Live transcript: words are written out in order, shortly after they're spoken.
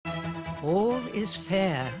All is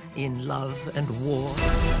fair in love and war.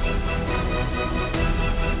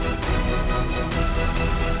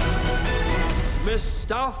 Miss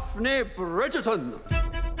Daphne Bridgerton.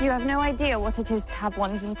 You have no idea what it is to have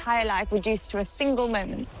one's entire life reduced to a single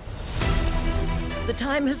moment. The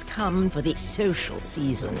time has come for the social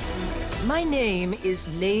season. My name is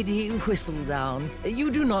Lady Whistledown.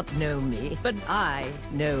 You do not know me, but I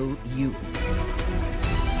know you.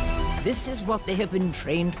 This is what they have been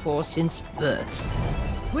trained for since birth.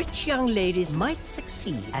 Which young ladies might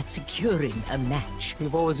succeed at securing a match?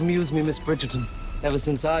 You've always amused me, Miss Bridgerton. Ever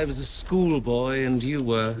since I was a schoolboy and you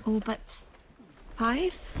were... All but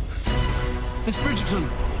 5? Miss Bridgerton!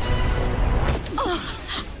 Oh,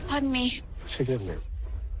 pardon me. Forgive me.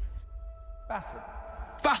 Bassett.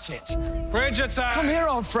 Bassett! Bridgerton! Come here,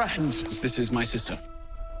 old friend. This is my sister.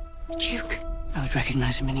 Duke. I would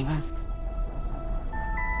recognize him anywhere.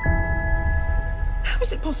 How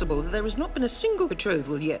is it possible that there has not been a single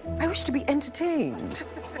betrothal yet? I wish to be entertained.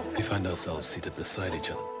 We find ourselves seated beside each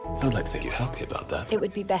other. I would like to think you're happy about that. It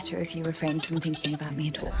would be better if you refrained from thinking about me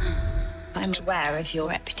at all. I'm aware of your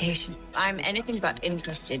reputation. I'm anything but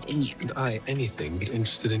interested in you. And I, anything but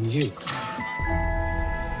interested in you.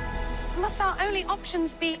 Must our only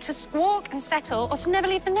options be to squawk and settle or to never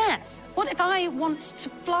leave the nest? What if I want to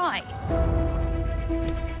fly?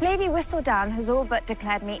 Lady Whistledown has all but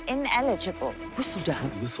declared me ineligible. Whistledown.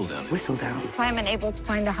 Whistledown. Whistledown. If I'm unable to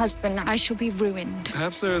find a husband, I shall be ruined.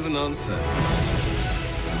 Perhaps there is an answer.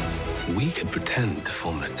 We could pretend to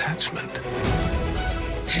form an attachment.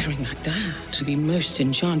 Pairing like that would be most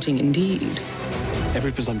enchanting indeed.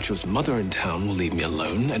 Every presumptuous mother in town will leave me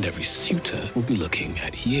alone, and every suitor will be looking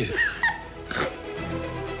at you.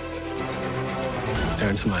 Stare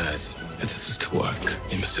into my eyes. If this is to work,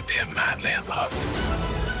 you must appear madly in love.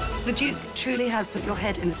 The Duke truly has put your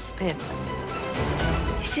head in a spin.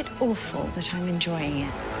 Is it awful that I'm enjoying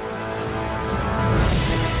it?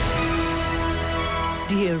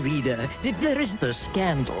 Dear reader, if there is a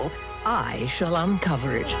scandal, I shall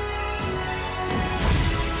uncover it.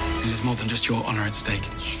 It is more than just your honor at stake.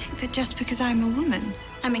 You think that just because I'm a woman,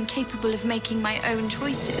 I'm incapable of making my own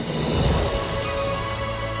choices?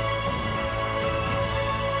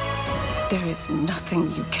 There is nothing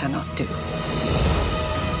you cannot do.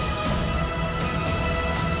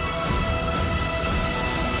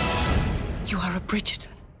 You are a Bridgerton.